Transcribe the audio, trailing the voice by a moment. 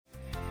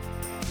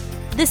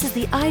This is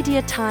the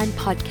Idea Time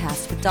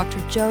Podcast with Dr.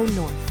 Joe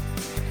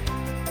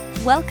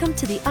North. Welcome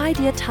to the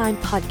Idea Time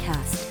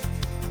Podcast.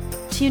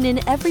 Tune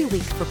in every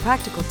week for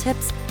practical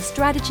tips,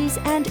 strategies,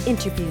 and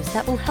interviews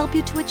that will help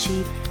you to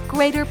achieve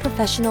greater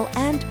professional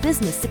and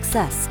business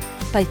success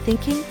by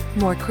thinking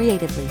more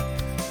creatively.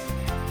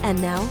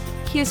 And now,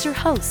 here's your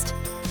host,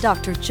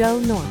 Dr. Joe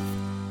North.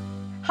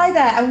 Hi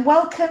there, and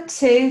welcome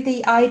to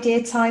the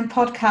Idea Time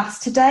Podcast.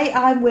 Today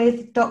I'm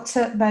with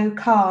Dr. Mo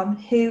Khan,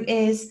 who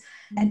is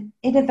an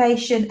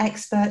innovation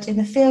expert in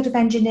the field of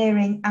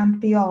engineering and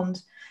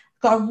beyond.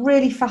 Got a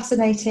really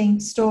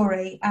fascinating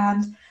story,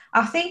 and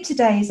our theme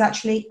today is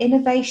actually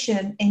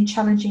innovation in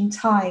challenging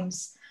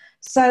times.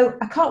 So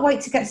I can't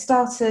wait to get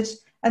started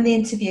on the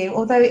interview,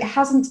 although it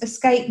hasn't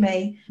escaped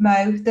me,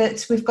 Mo,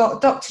 that we've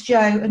got Dr.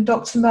 Joe and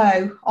Dr.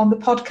 Mo on the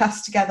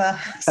podcast together.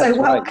 So That's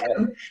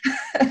welcome.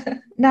 Right, yeah.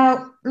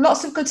 Now,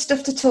 lots of good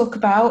stuff to talk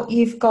about.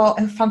 You've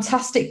got a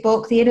fantastic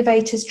book, The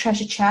Innovator's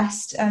Treasure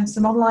Chest, and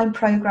some online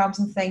programs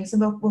and things,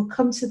 and we'll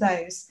come to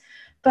those.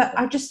 But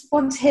I just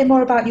want to hear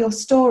more about your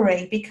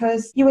story,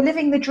 because you were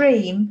living the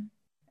dream,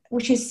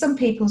 which is some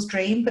people's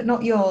dream, but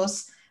not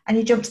yours, and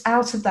you jumped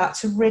out of that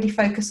to really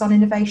focus on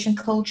innovation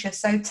culture.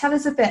 So tell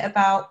us a bit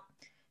about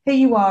who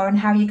you are and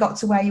how you got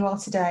to where you are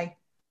today.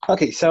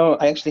 Okay, so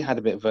I actually had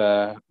a bit of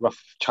a rough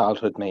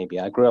childhood maybe.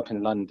 I grew up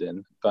in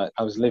London, but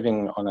I was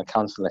living on a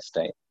council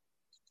estate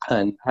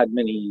and had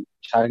many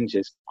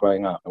challenges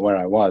growing up where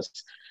I was.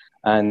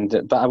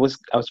 But I was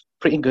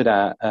pretty good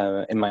at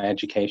in my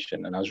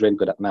education, and I was really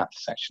good at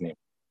maths actually.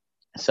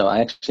 So I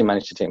actually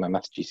managed to take my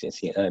maths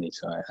GCSE early,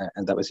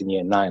 and that was in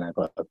year 9. I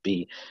got a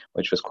B,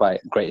 which was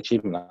quite a great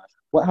achievement.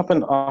 What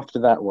happened after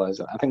that was,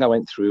 I think I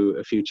went through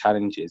a few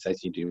challenges,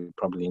 as you do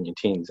probably in your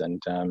teens,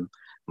 and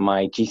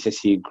my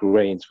GCSE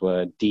grades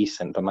were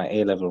decent, but my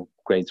A-level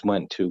grades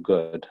weren't too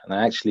good. And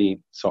I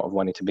actually sort of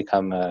wanted to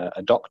become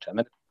a doctor, a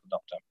medical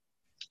doctor,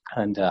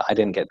 and I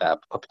didn't get that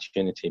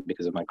opportunity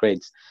because of my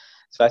grades.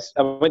 So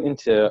I went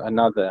into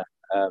another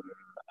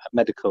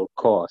medical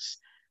course,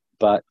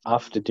 but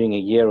after doing a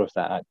year of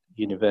that at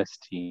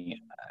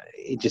university,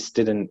 it just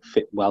didn't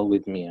fit well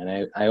with me.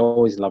 And I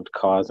always loved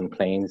cars and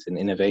planes and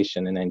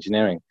innovation and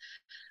engineering.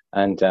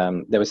 And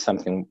there was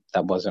something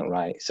that wasn't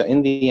right. So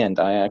in the end,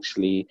 I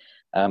actually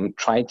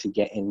tried to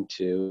get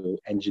into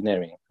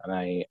engineering, and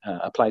I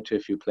applied to a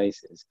few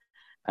places.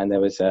 And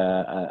there was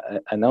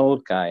an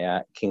old guy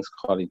at King's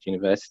College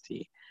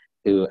University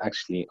who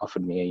actually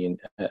offered me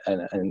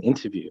an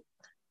interview.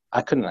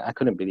 I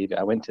couldn't believe it.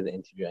 I went to the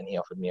interview and he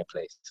offered me a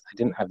place. I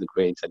didn't have the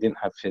grades, I didn't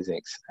have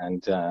physics,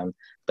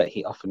 but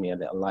he offered me a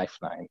little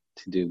lifeline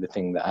to do the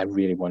thing that I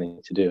really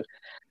wanted to do.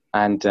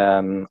 And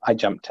I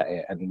jumped at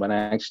it. And when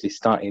I actually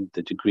started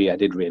the degree, I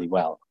did really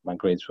well. My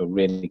grades were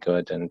really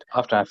good. And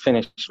after I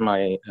finished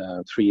my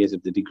 3 years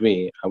of the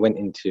degree, I went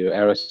into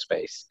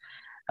aerospace.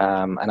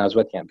 And I was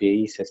working at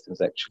BAE Systems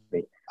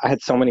actually. I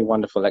had so many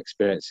wonderful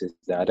experiences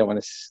there. I don't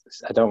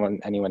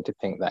want anyone to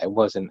think that it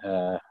wasn't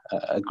a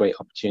great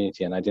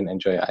opportunity and I didn't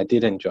enjoy it. I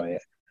did enjoy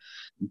it,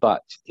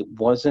 but it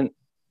wasn't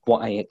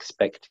what I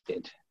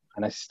expected.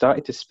 And I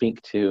started to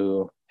speak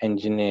to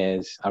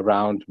engineers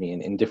around me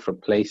in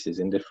different places,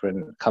 in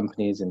different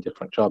companies, in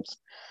different jobs.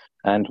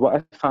 And what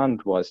I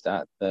found was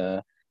that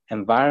the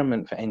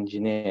environment for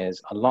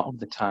engineers a lot of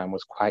the time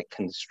was quite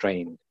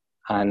constrained.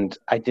 And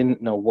I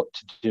didn't know what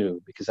to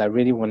do because I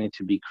really wanted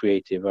to be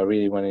creative. I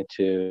really wanted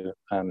to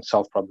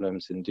solve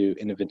problems and do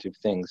innovative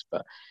things.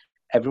 But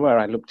everywhere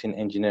I looked in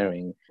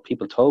engineering,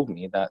 people told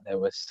me that there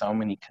were so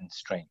many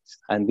constraints.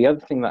 And the other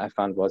thing that I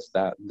found was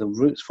that the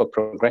routes for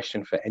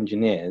progression for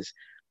engineers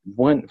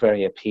weren't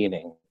very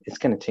appealing. It's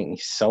going to take me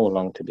so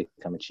long to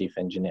become a chief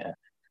engineer.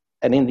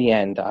 And in the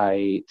end,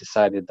 I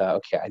decided that,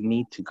 okay, I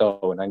need to go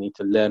and I need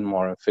to learn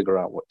more and figure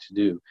out what to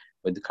do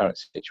with the current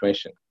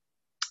situation.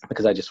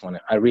 Because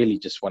I really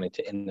just wanted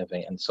to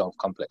innovate and solve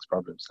complex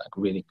problems, like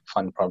really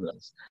fun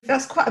problems.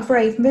 That's quite a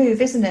brave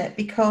move, isn't it?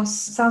 Because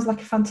it sounds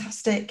like a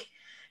fantastic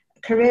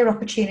career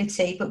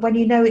opportunity, but when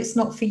you know it's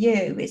not for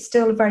you, it's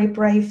still a very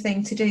brave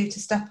thing to do, to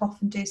step off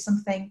and do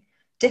something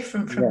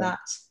different from that.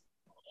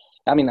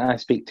 I mean, I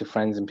speak to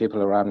friends and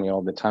people around me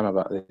all the time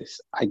about this.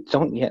 I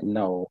don't yet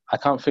know. I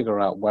can't figure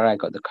out where I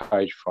got the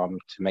courage from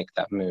to make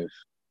that move.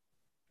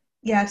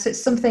 Yeah, so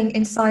it's something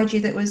inside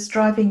you that was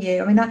driving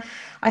you. I mean,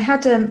 I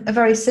had a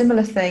very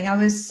similar thing. I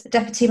was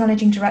Deputy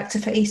Managing Director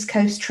for East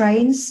Coast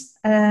Trains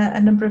a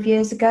number of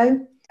years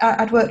ago.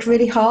 I'd worked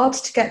really hard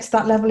to get to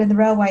that level in the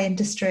railway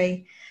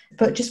industry,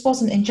 but just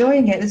wasn't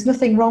enjoying it. There's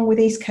nothing wrong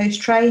with East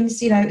Coast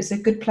Trains. You know, it was a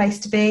good place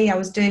to be. I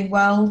was doing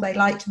well. They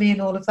liked me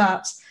and all of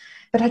that.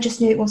 But I just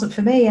knew it wasn't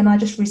for me, and I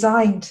just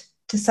resigned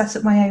to set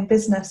up my own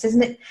business.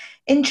 Isn't it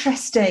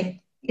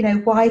interesting? You know,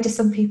 why do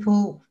some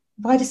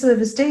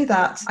of us do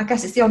that? I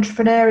guess it's the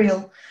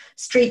entrepreneurial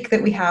streak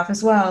that we have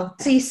as well.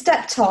 So you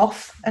stepped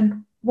off,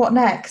 and what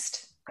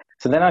next?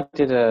 So then I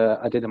did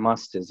a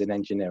master's in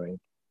engineering,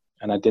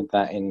 and I did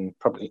that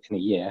probably in a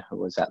year. It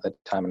was at the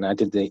time, and I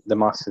did the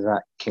master's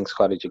at King's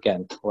College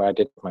again, where I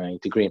did my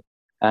degree.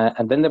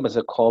 And then there was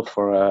a call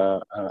for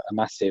a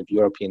massive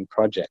European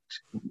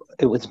project.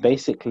 It was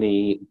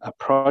basically a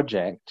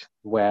project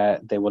where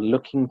they were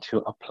looking to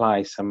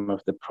apply some of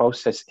the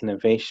process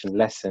innovation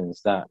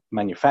lessons that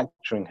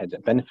manufacturing had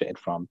benefited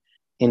from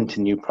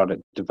into new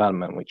product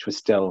development, which was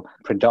still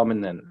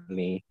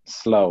predominantly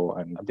slow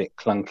and a bit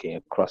clunky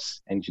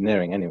across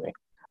engineering anyway.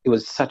 It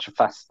was such a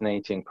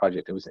fascinating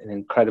project. It was an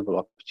incredible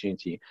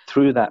opportunity.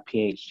 Through that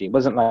PhD, it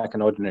wasn't like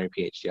an ordinary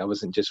PhD. I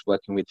wasn't just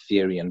working with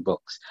theory and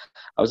books.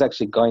 I was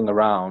actually going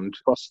around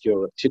across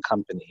Europe to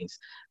companies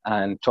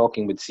and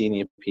talking with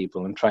senior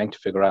people and trying to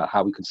figure out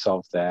how we could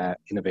solve their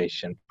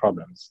innovation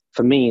problems.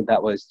 For me,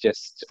 that was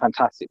just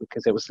fantastic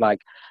because it was like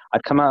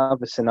I'd come out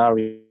of a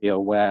scenario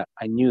where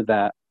I knew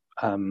that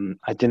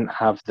I didn't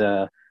have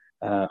the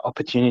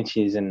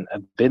opportunities and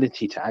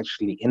ability to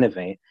actually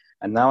innovate.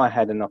 And now I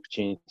had an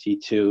opportunity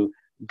to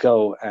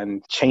go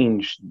and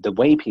change the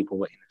way people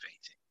were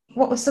innovating.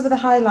 What were some of the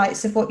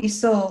highlights of what you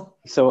saw?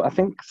 So I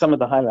think some of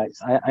the highlights,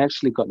 I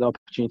actually got the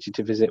opportunity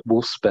to visit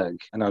Wolfsburg,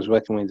 and I was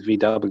working with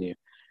VW.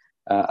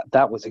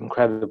 That was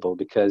incredible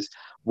because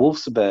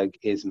Wolfsburg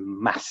is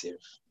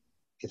massive.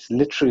 It's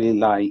literally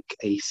like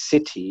a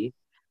city,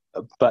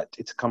 but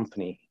it's a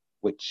company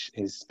which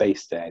is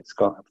based there. It's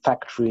got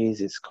factories,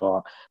 it's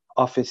got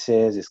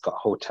offices, it's got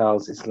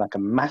hotels. It's like a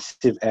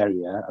massive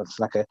area. It's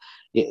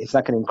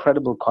like an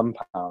incredible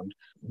compound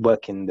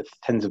working the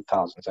tens of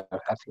thousands,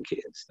 I think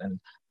it is, and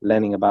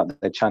learning about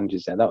the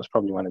challenges there. That was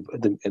probably one of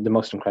the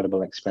most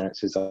incredible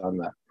experiences on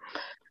that.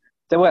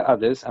 There were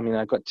others. I mean,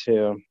 I got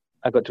to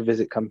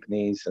visit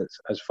companies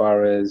as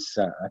far as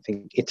I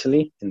think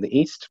Italy in the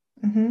east,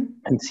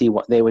 and see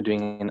what they were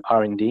doing in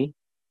R&D.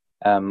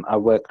 I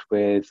worked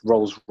with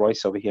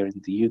Rolls-Royce over here in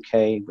the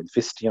UK, with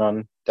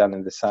Visteon down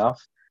in the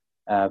south.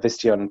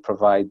 Visteon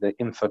provide the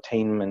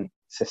infotainment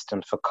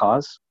systems for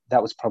cars.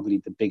 That was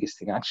probably the biggest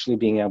thing, actually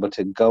being able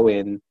to go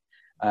in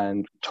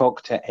and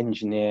talk to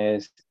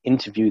engineers,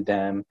 interview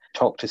them,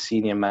 talk to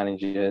senior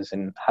managers,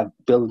 and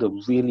build a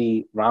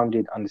really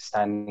rounded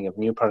understanding of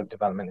new product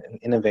development and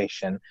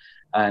innovation,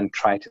 and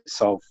try to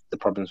solve the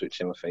problems which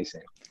they were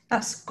facing.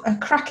 That's a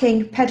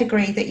cracking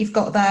pedigree that you've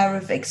got there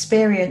of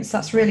experience.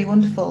 That's really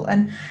wonderful.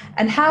 And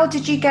how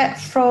did you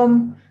get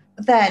from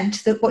then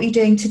to what you're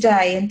doing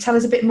today? And tell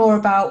us a bit more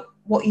about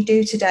what you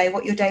do today,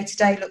 what your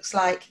day-to-day looks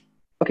like.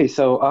 Okay,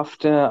 so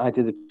after I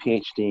did the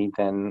PhD,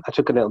 then I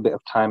took a little bit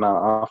of time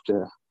out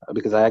after,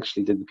 because I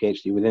actually did the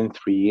PhD within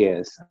 3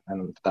 years,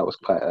 and that was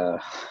quite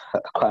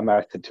a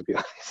marathon, to be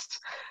honest.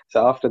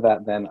 So after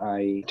that, then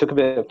I took a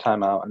bit of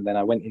time out, and then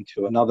I went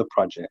into another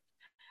project.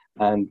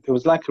 And it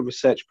was like a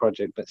research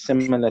project, but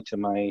similar to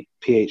my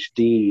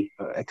PhD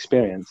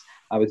experience,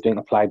 I was doing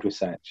applied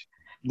research.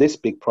 This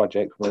big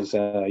project was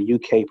a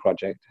UK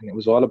project, and it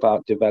was all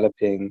about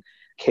developing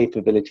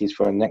capabilities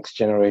for a next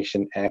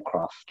generation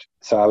aircraft.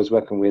 So I was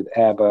working with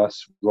Airbus,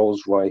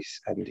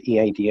 Rolls-Royce, and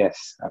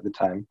EADS at the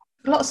time.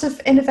 Lots of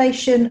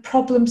innovation,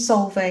 problem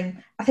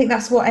solving. I think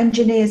that's what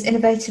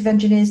innovative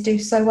engineers do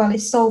so well,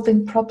 is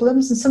solving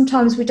problems. And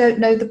sometimes we don't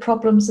know the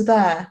problems are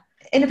there.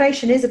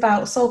 Innovation is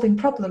about solving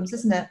problems,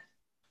 isn't it?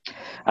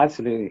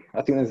 Absolutely.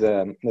 I think there's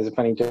a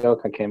funny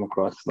joke I came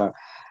across that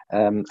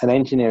an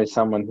engineer is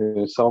someone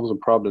who solves a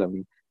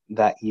problem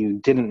that you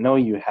didn't know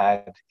you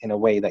had in a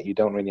way that you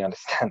don't really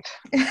understand.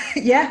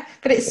 Yeah,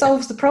 but it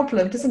solves the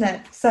problem, doesn't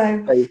it?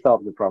 So you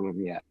solve the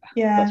problem, yeah.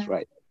 That's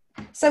right.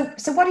 So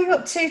what are you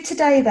up to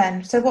today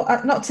then? So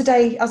what? Not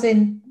today, as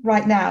in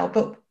right now,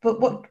 but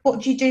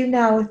what do you do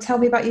now? Tell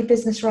me about your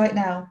business right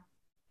now.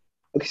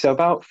 Okay, so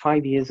about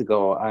 5 years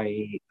ago,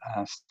 I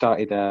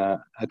started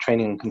a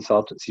training and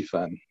consultancy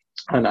firm.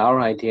 And our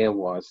idea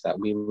was that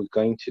we were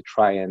going to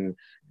try and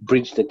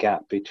bridge the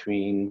gap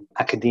between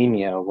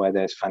academia, where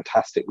there's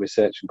fantastic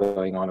research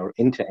going on, or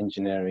into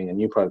engineering and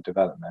new product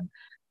development,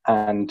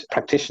 and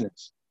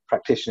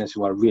practitioners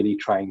who are really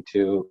trying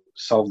to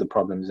solve the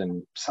problems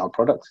and sell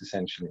products,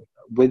 essentially.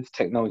 With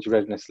technology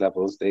readiness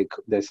levels,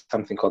 there's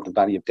something called the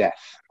valley of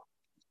death.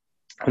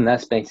 And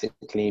that's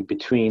basically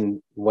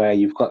between where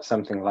you've got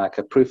something like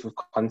a proof of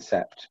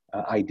concept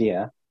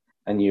idea,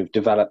 and you've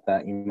developed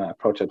that, you might have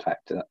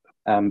prototyped it.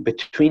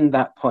 Between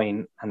that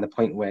point and the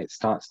point where it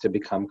starts to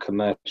become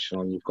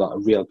commercial and you've got a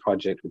real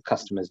project with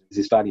customers, is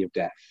this valley of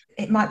death.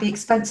 It might be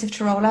expensive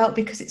to roll out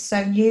because it's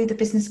so new, the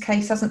business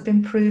case hasn't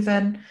been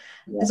proven.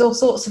 Yeah. There's all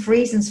sorts of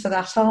reasons for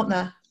that, aren't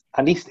there?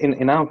 At least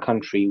in our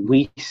country,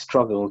 we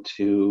struggle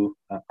to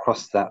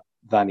cross that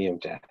valley of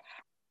death.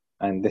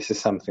 And this is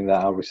something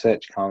that our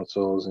research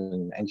councils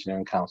and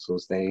engineering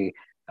councils, they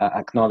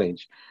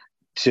acknowledge.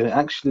 To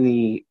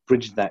actually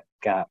bridge that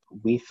gap,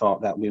 we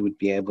thought that we would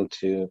be able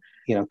to,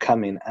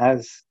 come in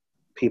as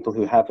people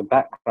who have a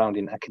background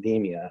in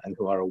academia and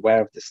who are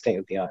aware of the state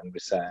of the art in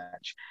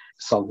research,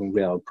 solving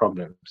real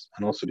problems,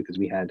 and also because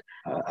we had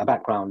a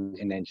background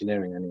in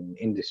engineering and in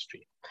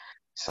industry.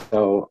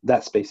 So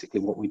that's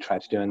basically what we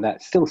tried to do, and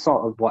that's still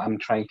sort of what I'm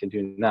trying to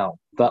do now.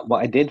 But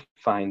what I did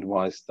find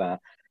was that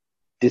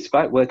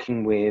despite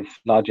working with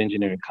large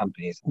engineering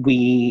companies,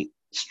 we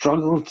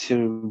struggle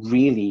to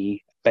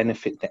really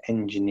benefit the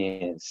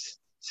engineers.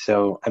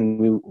 So,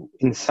 and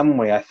in some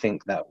way, I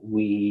think that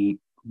we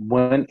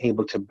weren't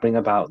able to bring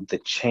about the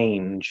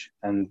change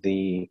and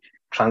the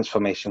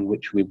transformation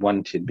which we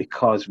wanted,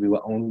 because we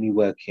were only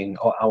working,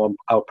 or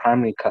our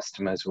primary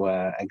customers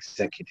were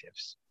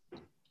executives.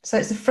 So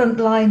it's the front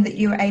line that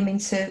you were aiming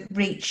to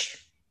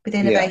reach with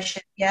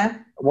innovation, yeah?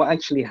 What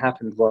actually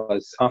happened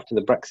was, after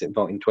the Brexit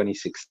vote in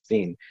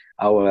 2016,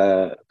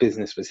 our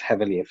business was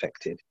heavily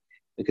affected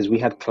because we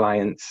had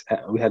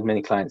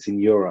many clients in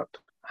Europe,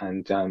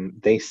 and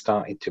they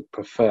started to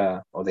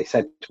prefer, or they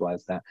said to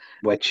us that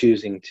we're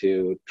choosing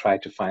to try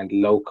to find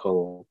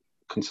local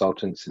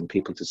consultants and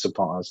people to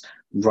support us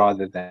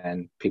rather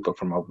than people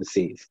from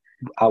overseas.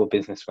 Our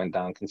business went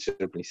down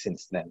considerably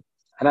since then.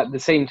 And at the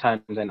same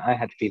time, then I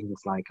had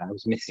feelings like I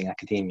was missing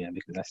academia,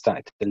 because I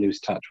started to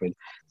lose touch with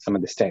some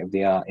of the state of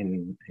the art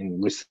in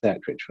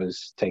research which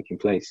was taking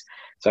place.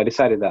 So I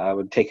decided that I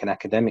would take an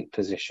academic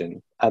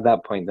position. At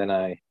that point, then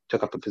I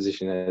took up a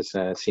position as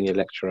a senior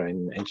lecturer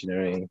in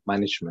engineering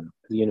management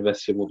at the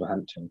University of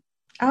Wolverhampton.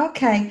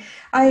 Okay.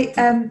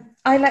 I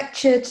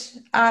lectured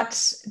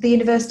at the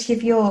University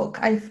of York.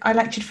 I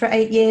lectured for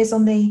 8 years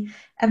on the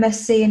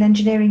MSc in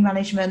engineering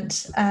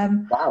management.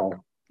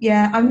 Wow.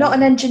 Yeah, I'm not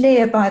an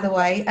engineer, by the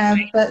way,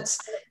 but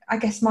I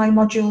guess my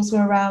modules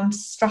were around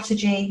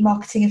strategy,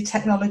 marketing of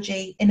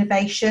technology,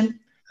 innovation.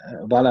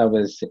 While I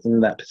was in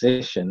that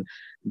position,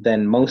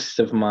 then most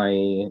of my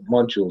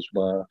modules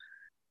were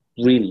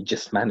really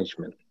just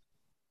management.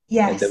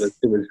 Yes. There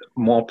was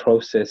more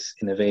process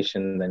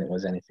innovation than it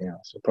was anything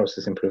else, so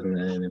process improvement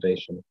and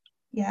innovation.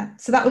 Yeah,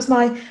 so that was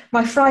my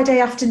Friday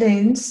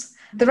afternoons.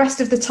 The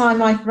rest of the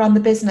time I ran the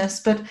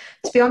business, but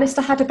to be honest,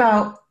 I had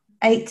about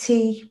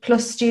 80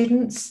 plus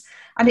students,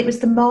 and it was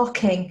the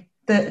marking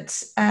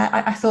that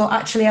I thought,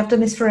 actually, I've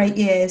done this for 8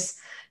 years,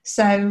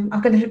 so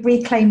I'm going to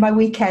reclaim my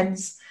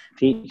weekends.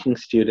 Teaching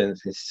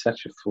students is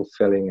such a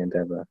fulfilling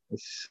endeavor.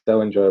 It's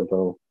so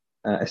enjoyable,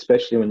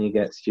 especially when you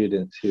get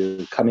students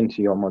who come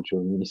into your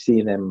module and you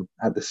see them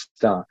at the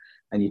start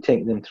and you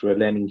take them through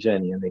a learning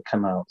journey and they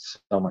come out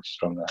so much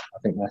stronger. I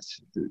think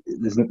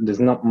there's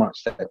not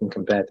much that can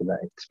compare to that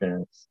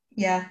experience.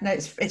 Yeah, no,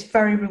 it's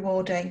very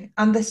rewarding,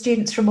 and the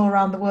students from all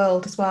around the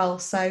world as well.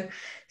 So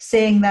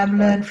seeing them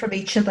learn from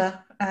each other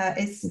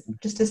is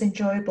just as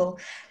enjoyable.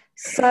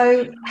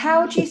 So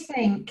how do you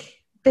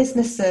think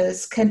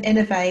businesses can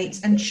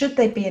innovate, and should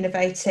they be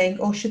innovating,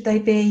 or should they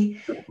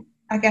be,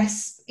 I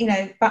guess,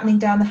 battening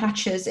down the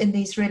hatches in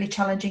these really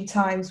challenging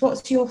times?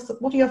 What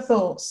are your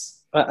thoughts?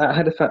 I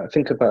had to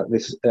think about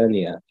this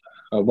earlier.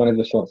 One of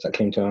the thoughts that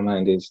came to my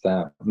mind is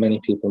that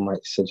many people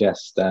might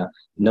suggest that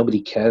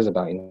nobody cares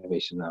about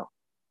innovation now.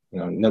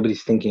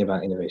 Nobody's thinking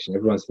about innovation.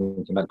 Everyone's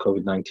thinking about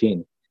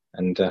COVID-19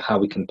 and how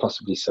we can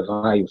possibly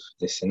survive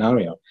this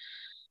scenario.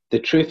 The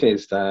truth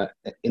is that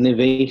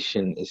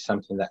innovation is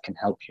something that can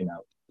help you now.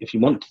 If you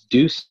want to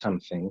do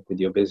something with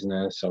your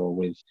business or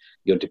with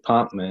your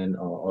department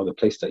or the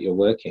place that you're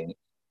working,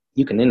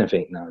 you can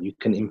innovate now, you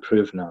can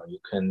improve now, you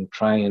can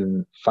try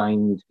and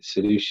find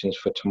solutions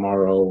for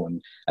tomorrow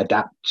and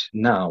adapt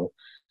now.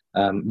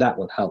 That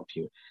will help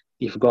you.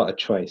 You've got a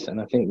choice. And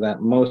I think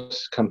that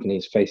most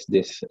companies face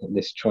this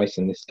choice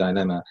and this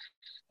dilemma.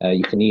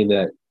 You can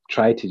either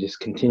try to just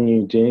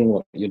continue doing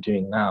what you're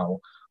doing now,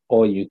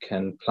 or you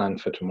can plan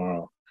for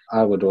tomorrow.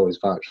 I would always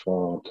vouch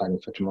for planning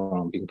for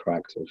tomorrow and being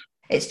proactive.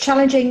 It's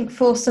challenging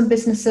for some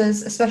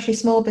businesses, especially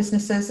small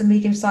businesses and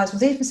medium-sized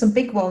ones, even some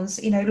big ones.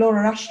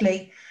 Laura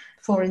Ashley,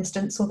 for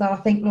instance, although I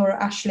think Laura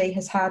Ashley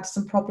has had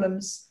some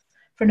problems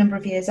for a number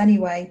of years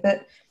anyway,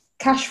 but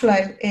cash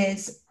flow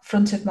is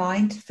front of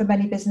mind for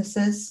many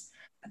businesses.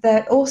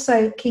 They're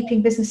also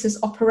keeping businesses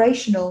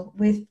operational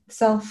with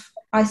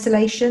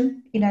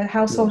self-isolation,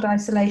 household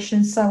isolation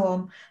and so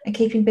on, and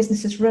keeping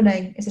businesses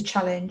running is a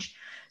challenge.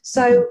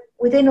 So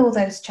within all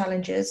those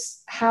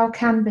challenges, how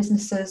can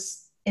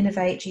businesses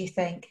innovate, do you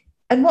think?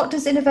 And what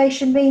does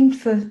innovation mean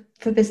for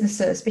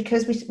businesses?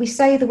 Because we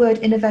say the word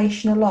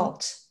innovation a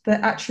lot,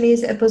 but actually,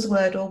 is it a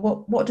buzzword, or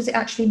what does it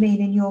actually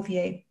mean in your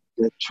view?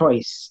 The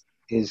choice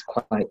is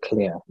quite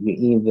clear.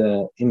 You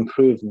either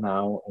improve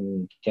now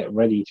and get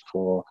ready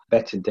for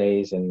better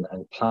days and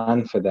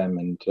plan for them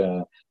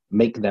and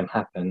make them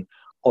happen,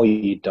 or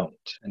you don't.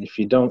 And if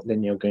you don't,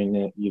 then you're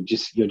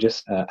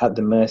just at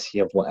the mercy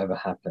of whatever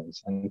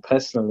happens. And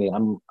personally,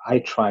 I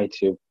try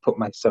to put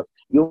myself.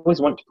 You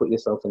always want to put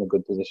yourself in a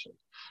good position.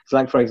 It's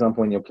like, for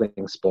example, when you're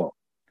playing sport.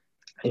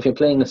 If you're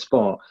playing a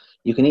sport,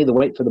 you can either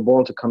wait for the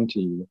ball to come to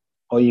you,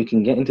 or you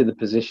can get into the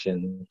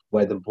position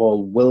where the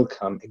ball will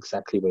come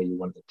exactly where you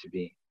want it to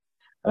be.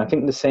 And I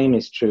think the same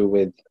is true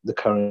with the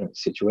current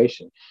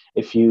situation.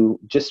 If you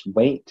just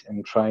wait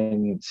and try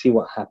and see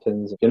what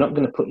happens, you're not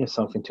going to put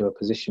yourself into a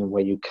position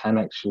where you can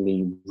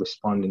actually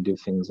respond and do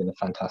things in a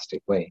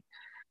fantastic way.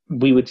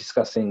 We were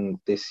discussing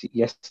this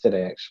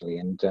yesterday, actually,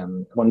 and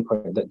one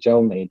point that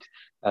Joe made,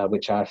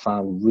 which I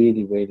found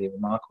really, really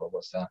remarkable,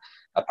 was that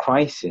a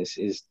crisis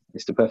is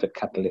the perfect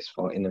catalyst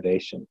for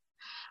innovation.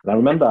 And I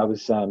remember I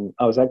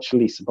was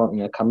actually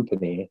supporting a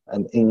company,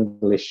 an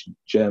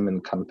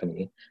English-German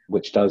company,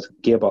 which does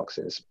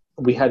gearboxes.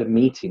 We had a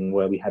meeting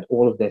where we had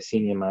all of their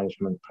senior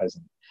management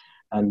present.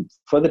 And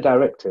for the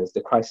directors,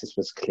 the crisis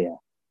was clear.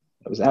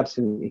 It was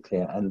absolutely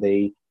clear. And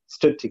they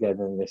stood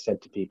together and they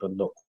said to people,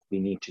 look, we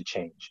need to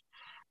change.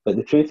 But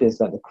the truth is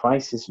that the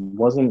crisis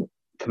wasn't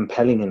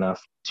compelling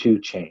enough to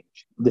change.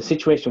 The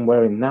situation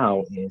we're in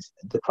now is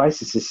the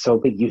crisis is so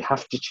big, you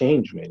have to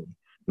change, really.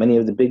 Many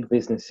of the big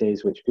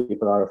businesses, which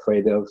people are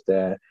afraid of,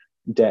 their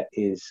debt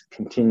is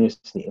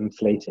continuously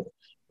inflating.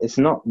 It's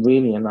not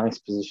really a nice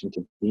position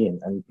to be in.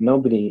 And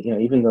nobody,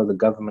 even though the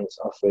government's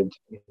offered,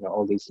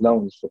 all these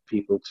loans for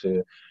people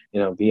to,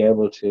 be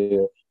able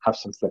to have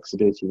some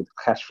flexibility with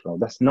cash flow,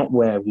 that's not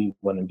where we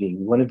want to be.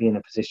 We want to be in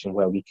a position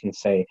where we can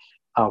say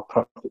our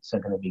profits are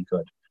going to be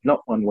good,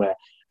 not one where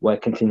we're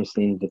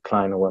continuously in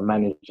decline or we're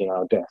managing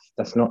our death.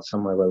 That's not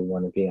somewhere where we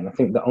want to be. And I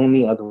think the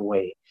only other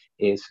way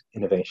is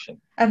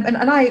innovation. And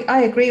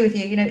I agree with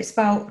you. It's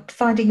about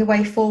finding the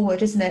way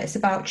forward, isn't it? It's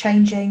about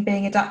changing,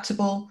 being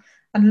adaptable,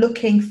 and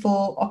looking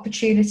for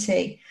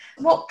opportunity.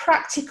 What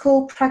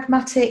practical,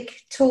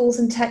 pragmatic tools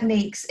and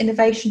techniques,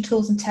 innovation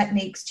tools and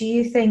techniques, do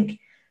you think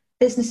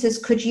businesses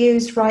could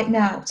use right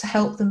now to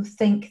help them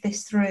think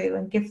this through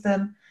and give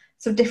them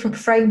some different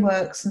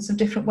frameworks and some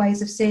different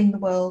ways of seeing the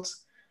world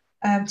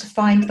to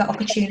find that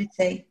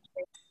opportunity?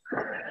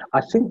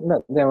 I think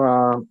that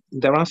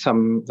there are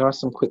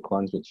some quick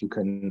ones which you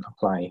can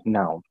apply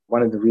now.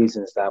 One of the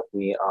reasons that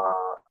we are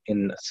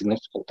in a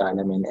significant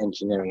dilemma in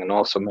engineering, and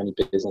also many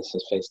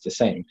businesses face the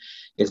same,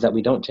 is that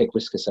we don't take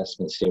risk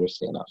assessment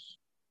seriously enough.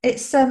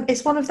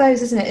 It's one of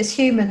those, isn't it? As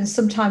humans,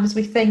 sometimes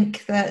we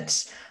think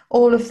that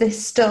all of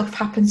this stuff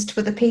happens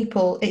to other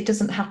people. It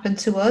doesn't happen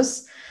to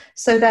us.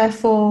 So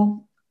therefore,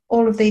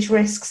 all of these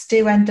risks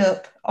do end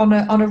up on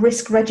a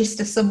risk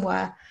register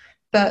somewhere,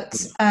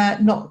 but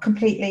not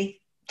completely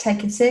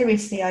taken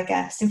seriously, I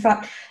guess. In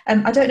fact,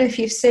 I don't know if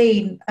you've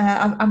seen,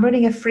 I'm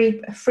running a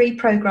free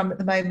program at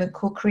the moment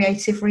called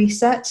Creative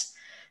Reset,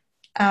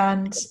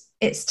 and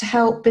it's to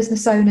help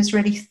business owners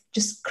really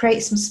just create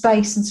some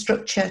space and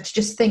structure to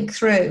just think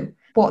through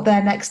what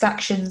their next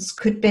actions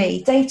could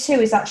be. Day 2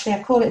 is actually,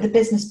 I call it the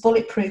business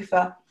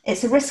bulletproofer.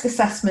 It's a risk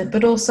assessment,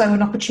 but also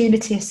an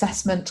opportunity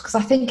assessment, because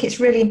I think it's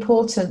really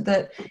important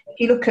that if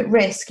you look at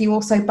risk, you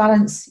also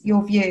balance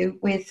your view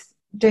with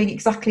doing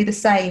exactly the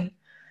same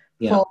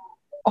for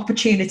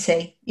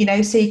opportunity,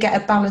 so you get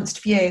a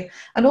balanced view.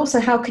 And also,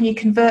 how can you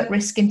convert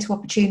risk into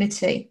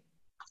opportunity?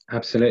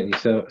 Absolutely.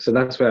 So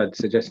that's where I'd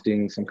suggest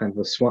doing some kind of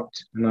a SWOT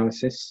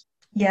analysis.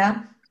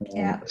 Yeah.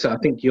 So I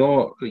think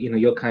your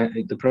kind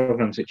of, the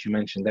programs that you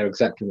mentioned, they're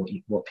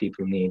exactly what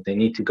people need. They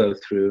need to go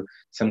through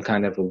some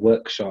kind of a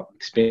workshop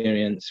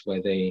experience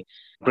where they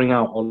bring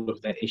out all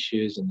of their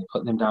issues and they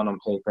put them down on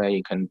paper.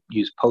 You can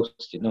use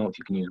Post-it notes,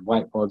 you can use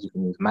whiteboards, you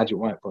can use magic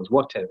whiteboards,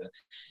 whatever.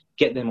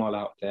 Get them all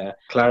out there,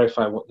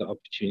 clarify what the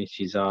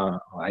opportunities are,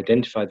 or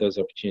identify those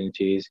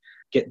opportunities,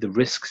 get the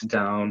risks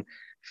down,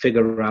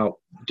 figure out,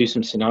 do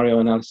some scenario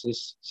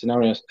analysis. I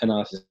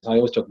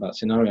always talk about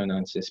scenario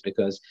analysis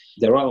because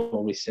there are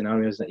always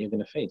scenarios that you're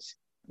going to face.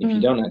 If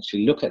you don't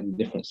actually look at the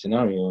different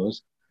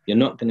scenarios, you're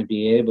not going to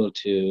be able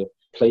to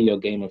play your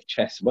game of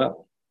chess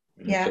well.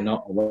 If you're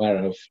not aware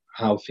of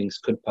how things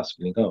could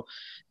possibly go.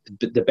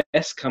 The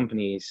best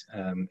companies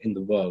in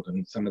the world,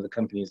 and some of the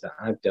companies that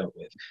I've dealt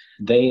with,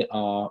 they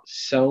are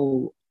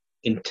so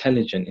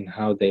intelligent in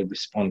how they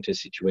respond to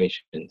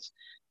situations.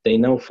 They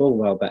know full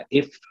well that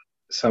if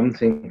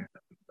something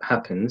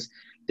happens,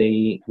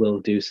 they will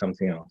do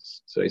something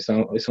else. So it's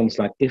almost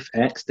like if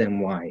X, then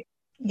Y.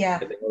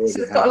 Yeah. So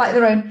they've got like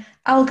their own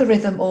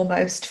algorithm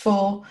almost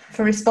for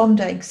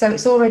responding. So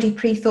it's already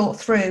pre-thought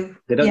through.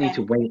 They don't need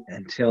to wait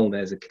until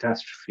there's a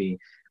catastrophe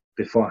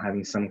before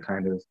having some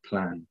kind of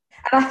plan.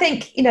 And I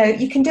think,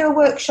 you can do a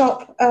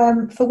workshop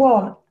for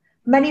one.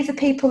 Many of the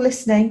people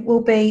listening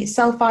will be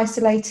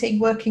self-isolating,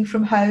 working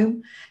from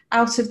home,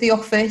 out of the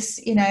office,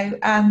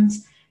 and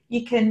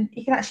you can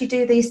actually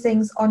do these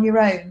things on your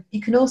own.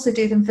 You can also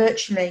do them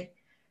virtually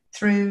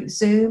through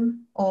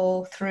Zoom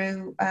or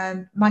through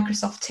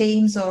Microsoft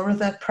Teams or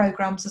other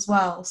programs as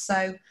well.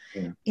 So,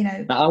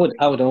 I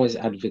would always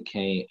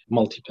advocate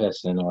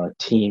multi-person or a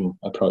team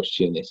approach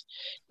to this.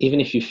 Even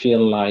if you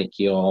feel like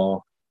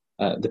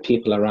the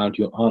people around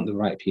you aren't the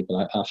right people.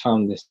 I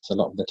found this a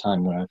lot of the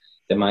time where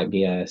there might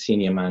be a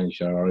senior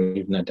manager or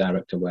even a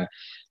director where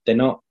they're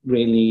not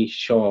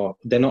sure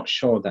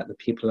that the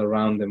people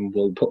around them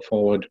will put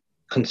forward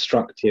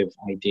constructive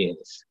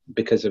ideas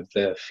because of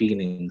their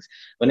feelings.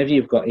 Whenever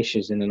you've got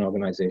issues in an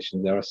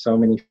organization, there are so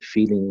many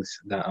feelings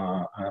that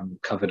are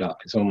covered up.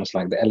 It's almost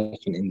like the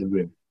elephant in the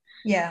room.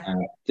 Yeah.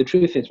 The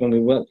truth is, when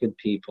we work with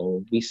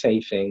people, we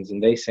say things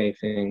and they say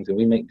things and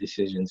we make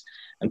decisions,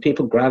 and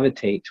people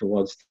gravitate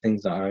towards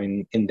things that are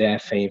in their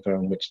favor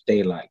and which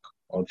they like,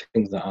 or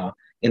things that are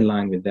in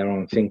line with their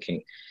own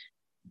thinking.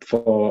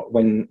 For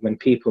when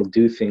people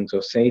do things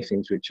or say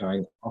things which are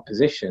in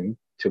opposition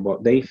to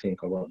what they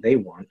think or what they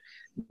want,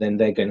 then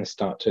they're going to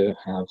start to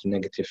have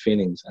negative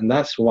feelings. And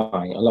that's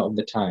why a lot of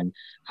the time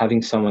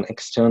having someone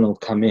external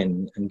come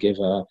in and give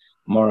a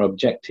more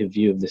objective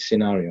view of the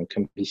scenario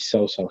can be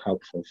so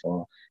helpful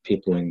for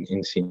people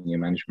in senior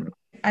management.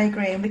 I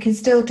agree. And we can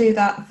still do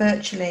that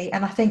virtually.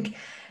 And I think,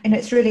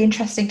 it's really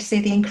interesting to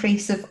see the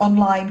increase of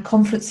online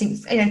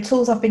conferencing,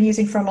 tools I've been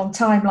using for a long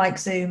time, like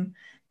Zoom.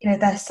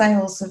 Their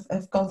sales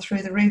have gone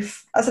through the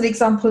roof. That's an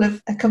example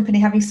of a company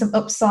having some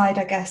upside,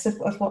 I guess,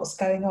 of what's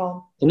going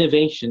on.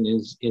 Innovation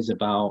is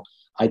about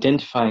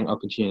identifying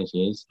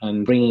opportunities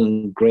and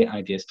bringing great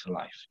ideas to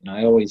life.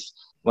 I always,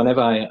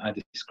 whenever I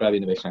describe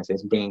innovation, I say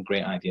it's bringing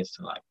great ideas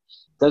to life.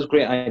 Those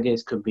great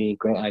ideas could be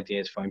great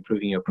ideas for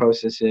improving your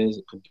processes.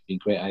 It could be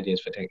great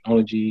ideas for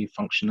technology,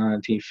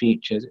 functionality,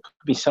 features. It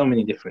could be so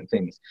many different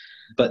things.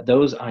 But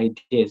those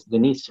ideas, there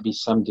needs to be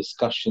some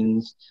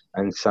discussions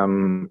and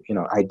some,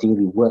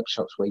 ideally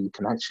workshops where you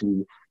can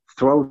actually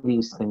throw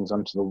these things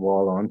onto the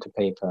wall or onto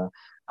paper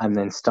and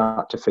then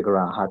start to figure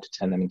out how to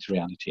turn them into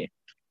reality.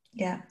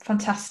 Yeah,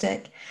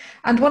 fantastic.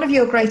 And one of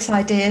your great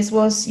ideas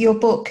was your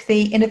book,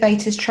 The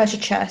Innovator's Treasure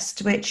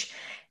Chest, which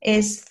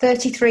is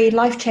 33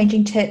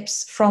 life-changing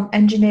tips from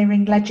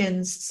engineering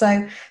legends.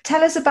 So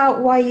tell us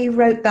about why you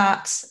wrote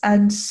that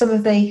and some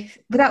of the,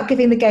 without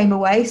giving the game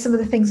away, some of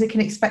the things we can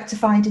expect to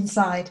find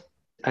inside.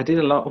 I did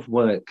a lot of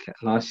work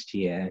last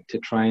year to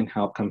try and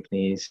help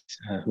companies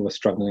who are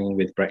struggling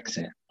with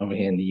Brexit over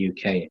here in the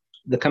UK.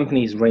 The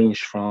companies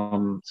range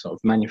from sort of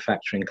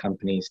manufacturing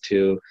companies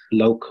to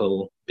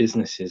local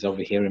businesses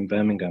over here in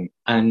Birmingham.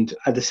 And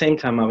at the same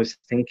time, I was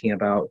thinking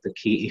about the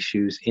key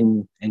issues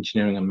in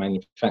engineering and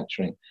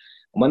manufacturing.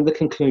 One of the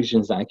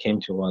conclusions that I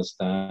came to was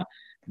that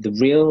the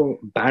real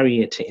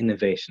barrier to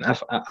innovation,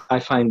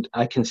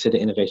 I consider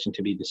innovation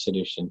to be the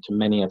solution to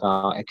many of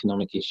our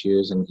economic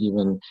issues and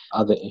even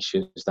other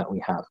issues that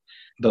we have.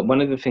 But one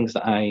of the things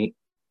that I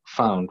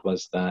found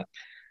was that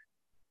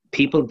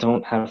people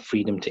don't have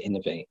freedom to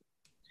innovate.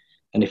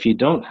 And if you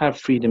don't have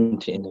freedom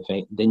to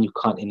innovate, then you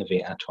can't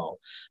innovate at all.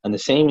 And the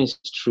same is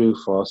true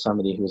for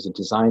somebody who is a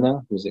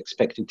designer, who's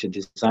expected to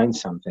design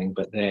something,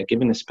 but they're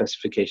given a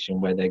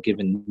specification where they're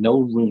given no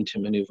room to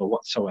maneuver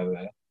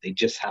whatsoever. They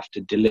just have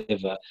to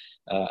deliver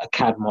a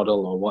CAD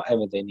model or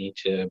whatever they need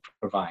to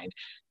provide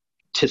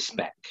to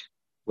spec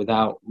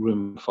without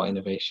room for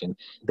innovation.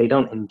 They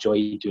don't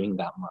enjoy doing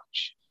that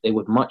much. They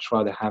would much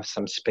rather have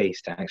some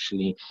space to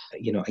actually,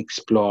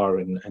 explore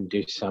and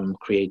do some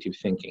creative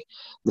thinking.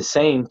 The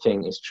same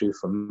thing is true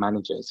for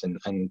managers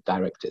and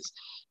directors.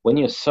 When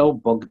you're so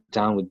bogged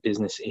down with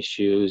business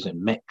issues and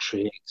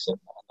metrics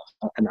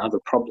and other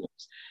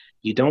problems,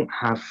 you don't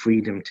have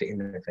freedom to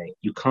innovate.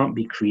 You can't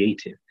be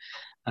creative.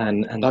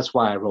 And that's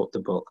why I wrote the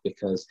book,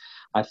 because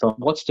I thought,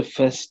 what's the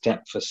first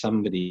step for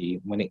somebody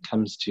when it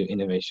comes to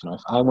innovation?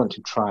 If I want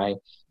to try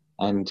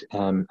and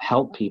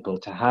help people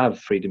to have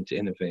freedom to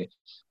innovate,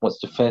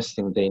 what's the first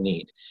thing they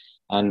need?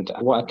 And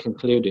what I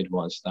concluded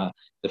was that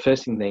the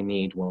first thing they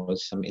need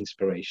was some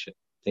inspiration.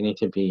 They need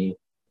to be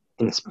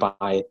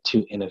inspired to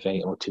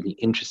innovate or to be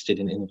interested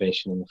in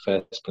innovation in the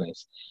first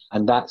place.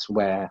 And that's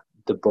where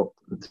the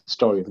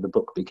story of the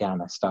book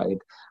began. I started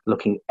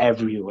looking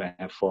everywhere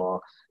for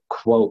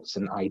quotes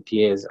and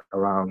ideas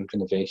around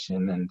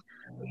innovation and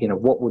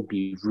what would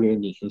be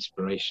really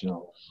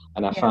inspirational.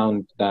 And I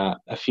found that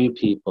a few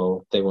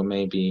people, they were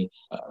maybe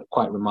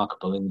quite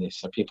remarkable in this.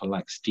 So people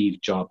like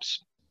Steve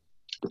Jobs,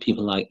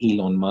 people like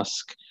Elon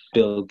Musk,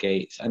 Bill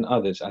Gates, and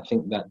others. I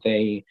think that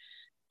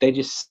they're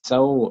just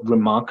so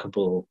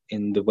remarkable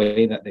in the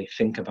way that they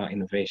think about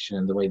innovation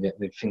and the way that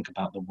they think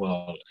about the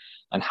world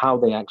and how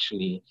they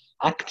actually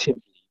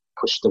actively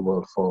push the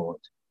world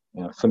forward.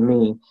 For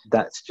me,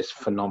 that's just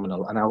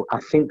phenomenal. And I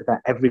think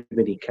that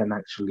everybody can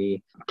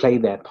actually play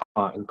their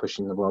part in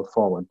pushing the world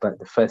forward. But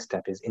the first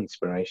step is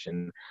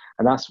inspiration.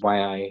 And that's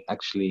why I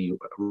actually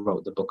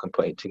wrote the book and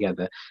put it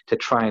together, to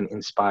try and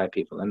inspire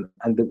people.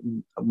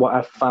 And what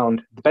I've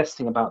found, the best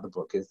thing about the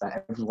book is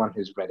that everyone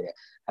who's read it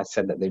has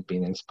said that they've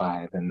been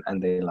inspired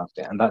and they loved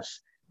it. And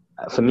that's,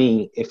 for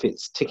me, if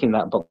it's ticking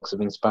that box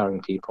of inspiring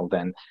people,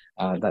 then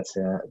that's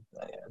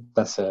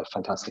a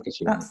fantastic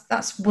achievement.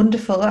 That's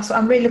wonderful. That's what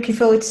I'm really looking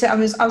forward to. I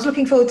was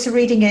looking forward to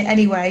reading it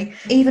anyway.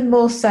 Even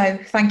more so,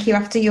 thank you,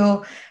 after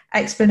your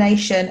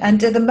explanation.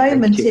 And at the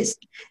moment,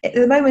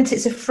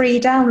 it's a free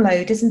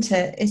download, isn't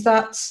it? Is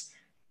that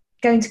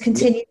going to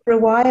continue for a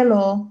while,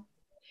 or?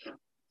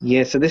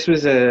 Yeah, so this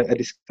was a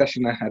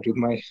discussion I had with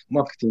my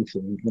marketing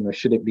team.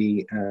 Should it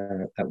be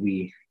that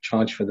we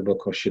charge for the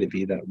book, or should it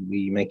be that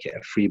we make it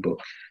a free book?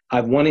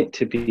 I want it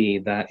to be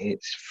that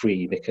it's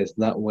free, because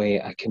that way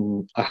I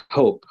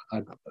hope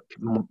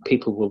more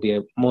people will be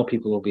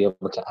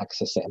able to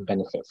access it and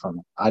benefit from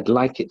it. I'd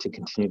like it to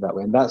continue that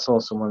way. And that's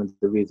also one of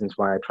the reasons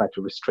why I tried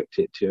to restrict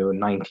it to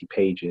 90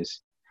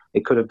 pages.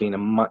 It could have been a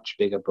much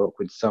bigger book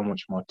with so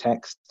much more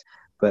text,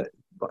 but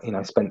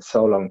I spent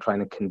so long trying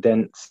to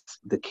condense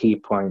the key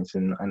points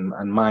and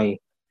my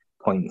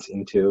points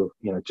into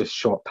just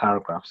short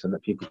paragraphs so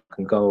that people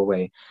can go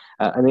away.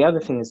 And the other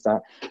thing is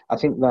that I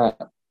think that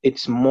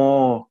it's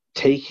more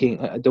taking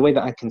the way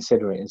that I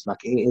consider it is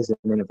like it is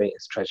an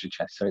innovator's treasure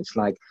chest. So it's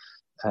like,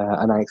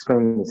 and I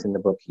explain this in the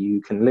book,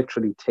 you can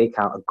literally take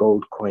out a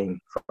gold coin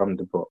from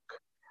the book,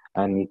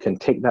 and you can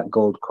take that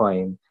gold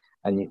coin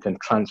and you can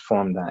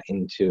transform that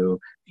into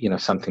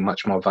something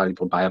much more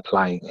valuable by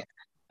applying it.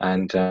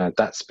 And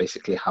that's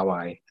basically how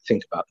I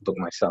think about the book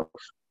myself.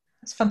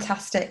 That's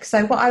fantastic.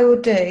 So what I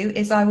will do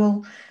is I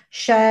will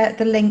share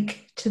the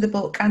link to the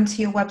book and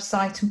to your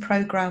website and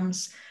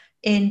programs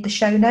in the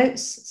show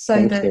notes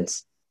so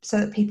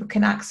that people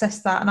can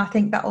access that. And I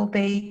think that will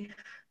be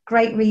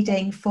great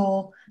reading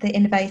for the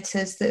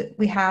innovators that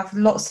we have.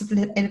 Lots of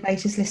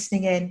innovators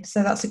listening in.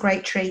 So that's a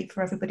great treat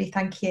for everybody.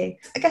 Thank you.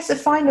 I guess a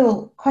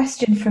final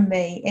question from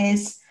me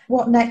is,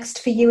 what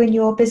next for you and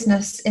your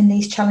business in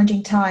these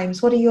challenging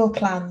times? What are your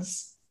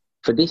plans?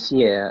 For this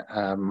year,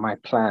 my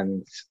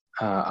plans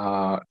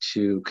are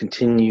to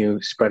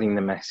continue spreading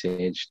the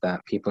message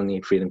that people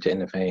need freedom to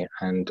innovate,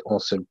 and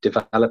also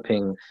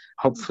developing,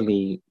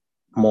 hopefully,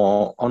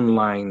 more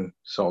online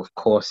sort of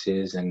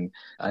courses and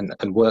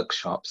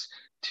workshops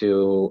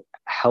to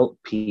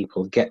help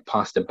people get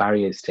past the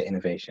barriers to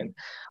innovation.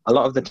 A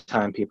lot of the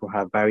time people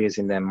have barriers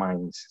in their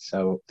minds,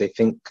 so they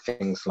think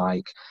things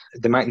like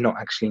they might not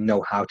actually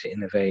know how to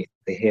innovate.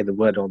 They hear the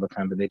word all the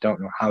time, but they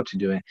don't know how to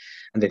do it,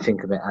 and they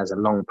think of it as a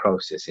long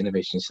process.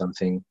 Innovation is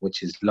something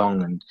which is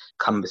long and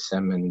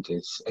cumbersome and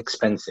is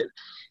expensive.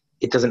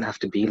 It doesn't have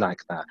to be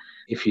like that.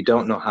 If you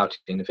don't know how to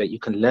innovate, you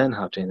can learn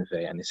how to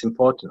innovate. And it's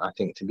important, I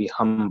think, to be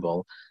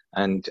humble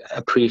and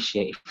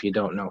appreciate if you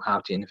don't know how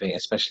to innovate,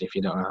 especially if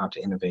you don't know how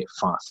to innovate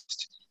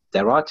fast.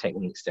 There are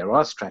techniques, there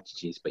are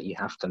strategies, but you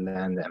have to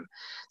learn them.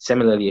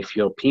 Similarly, if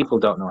your people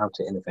don't know how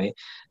to innovate,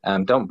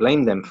 don't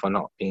blame them for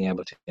not being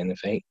able to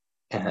innovate.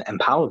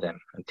 Empower them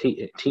and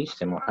teach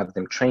them or have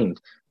them trained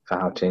for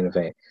how to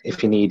innovate.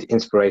 If you need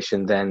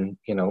inspiration, then,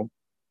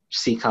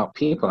 seek out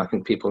people. I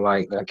think people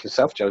like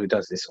yourself, Joe, who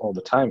does this all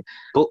the time.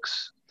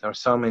 Books. There are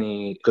so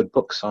many good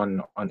books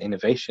on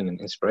innovation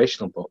and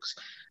inspirational books,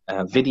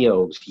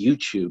 videos,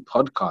 YouTube,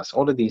 podcasts.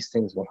 All of these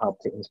things will help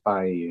to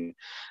inspire you.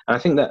 And I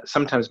think that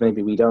sometimes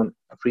maybe we don't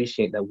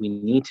appreciate that we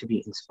need to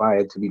be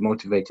inspired, to be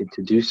motivated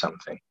to do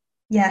something.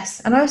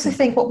 Yes, and I also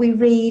think what we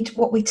read,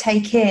 what we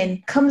take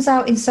in, comes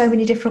out in so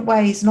many different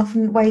ways, and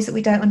often ways that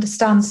we don't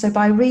understand. So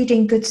by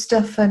reading good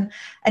stuff, and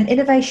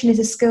innovation is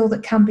a skill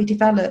that can be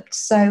developed.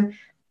 So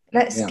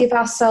let's give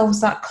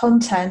ourselves that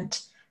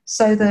content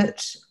so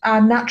that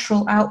our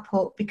natural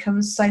output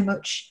becomes so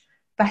much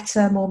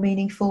better, more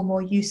meaningful,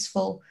 more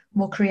useful,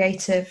 more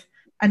creative.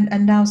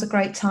 And now's a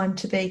great time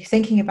to be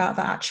thinking about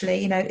that,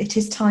 actually. It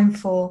is time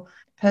for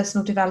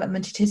personal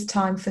development. It is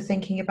time for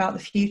thinking about the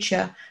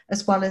future,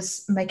 as well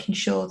as making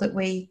sure that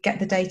we get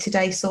the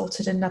day-to-day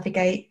sorted and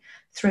navigate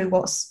through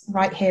what's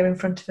right here in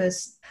front of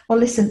us. Well,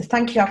 listen,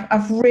 thank you.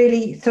 I've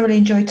really thoroughly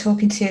enjoyed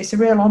talking to you. It's a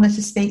real honour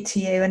to speak to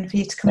you and for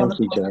you to come on the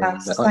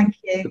podcast. Thank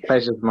you. The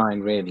pleasure's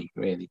mine, really,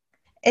 really.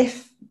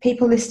 If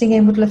people listening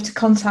in would love to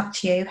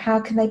contact you, how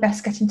can they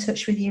best get in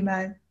touch with you,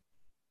 Mo?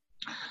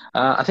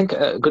 I think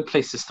a good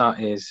place to start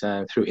is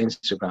through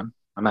Instagram.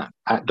 I'm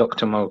at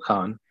Dr. Mo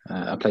Khan,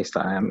 a place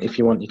that I am. If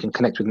you want, you can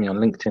connect with me on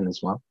LinkedIn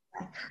as well.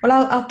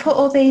 Well, I'll put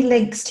all the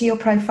links to your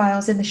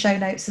profiles in the show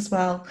notes as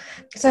well.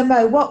 So,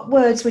 Mo, what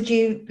words would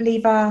you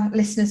leave our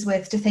listeners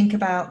with to think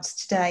about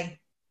today?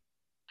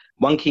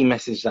 One key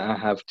message that I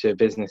have to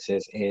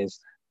businesses is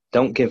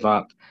don't give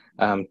up.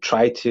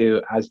 Try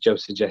to, as Joe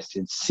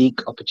suggested,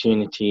 seek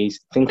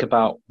opportunities. Think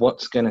about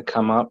what's going to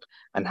come up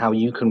and how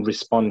you can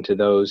respond to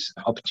those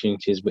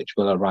opportunities which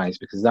will arise,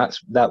 because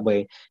that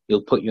way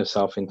you'll put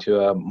yourself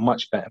into a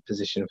much better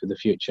position for the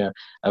future.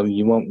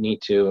 You won't need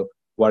to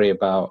worry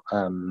about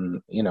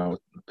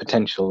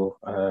potential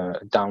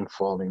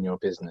downfall in your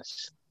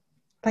business.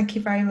 Thank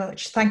you very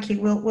much. Thank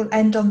you. We'll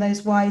end on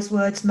those wise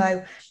words,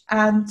 Mo,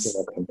 and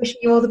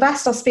wishing you all the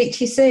best. I'll speak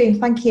to you soon.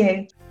 Thank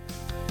you.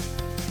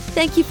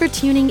 Thank you for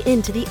tuning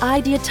in to the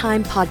Idea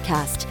Time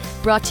podcast,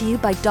 brought to you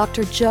by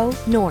Dr. Joe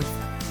North.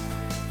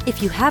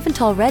 If you haven't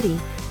already,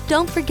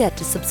 don't forget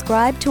to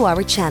subscribe to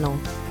our channel.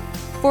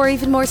 For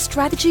even more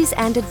strategies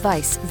and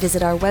advice,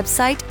 visit our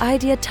website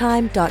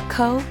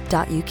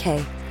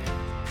ideatime.co.uk.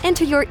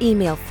 Enter your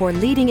email for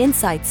leading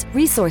insights,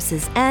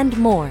 resources, and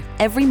more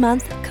every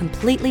month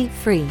completely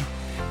free.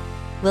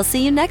 We'll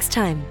see you next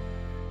time.